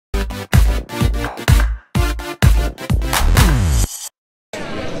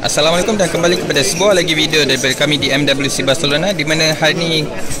Assalamualaikum dan kembali kepada sebuah lagi video daripada kami di MWC Barcelona, di mana hari ini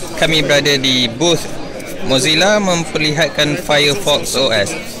kami berada di booth Mozilla memperlihatkan Firefox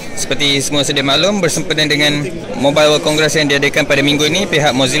OS. Seperti semua sedia maklum, bersempena dengan Mobile World Congress yang diadakan pada minggu ini,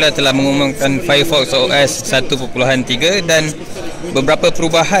 pihak Mozilla telah mengumumkan Firefox OS 1.3 dan beberapa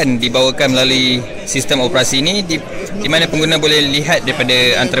perubahan dibawakan melalui sistem operasi ini, di mana pengguna boleh lihat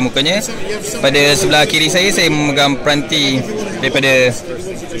daripada antarmukanya. Pada sebelah kiri saya memegang peranti daripada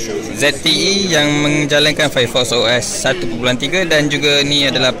ZTE yang menjalankan Firefox OS 1.3, dan juga ni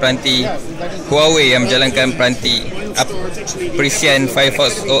adalah peranti Huawei yang menjalankan peranti perisian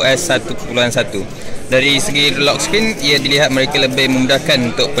Firefox OS 1.1. Dari segi lock screen, ia dilihat mereka lebih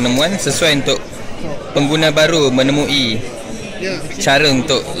memudahkan untuk penemuan, sesuai untuk pengguna baru menemui cara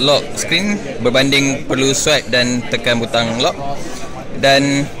untuk lock screen berbanding perlu swipe dan tekan butang lock.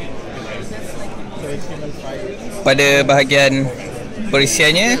 Dan pada bahagian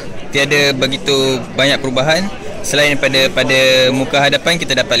perisiannya tiada begitu banyak perubahan, selain pada muka hadapan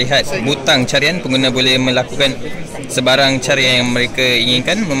kita dapat lihat butang carian. Pengguna boleh melakukan sebarang carian yang mereka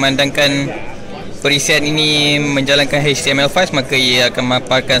inginkan. Memandangkan perisian ini menjalankan HTML5, maka ia akan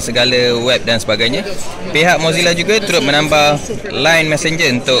memaparkan segala web dan sebagainya. Pihak Mozilla juga turut menambah line messenger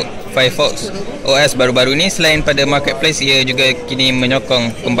untuk Firefox OS baru-baru ini. Selain pada marketplace, ia juga kini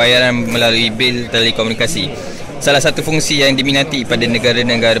menyokong pembayaran melalui bil telekomunikasi, salah satu fungsi yang diminati pada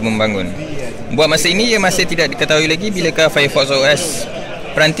negara-negara membangun. Buat masa ini, ia masih tidak diketahui lagi bilakah Firefox OS,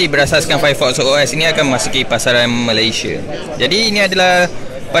 peranti berasaskan Firefox OS ini akan memasuki pasaran Malaysia. Jadi ini adalah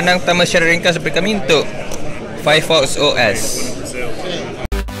pandangan pertama secara ringkas daripada kami untuk Firefox OS.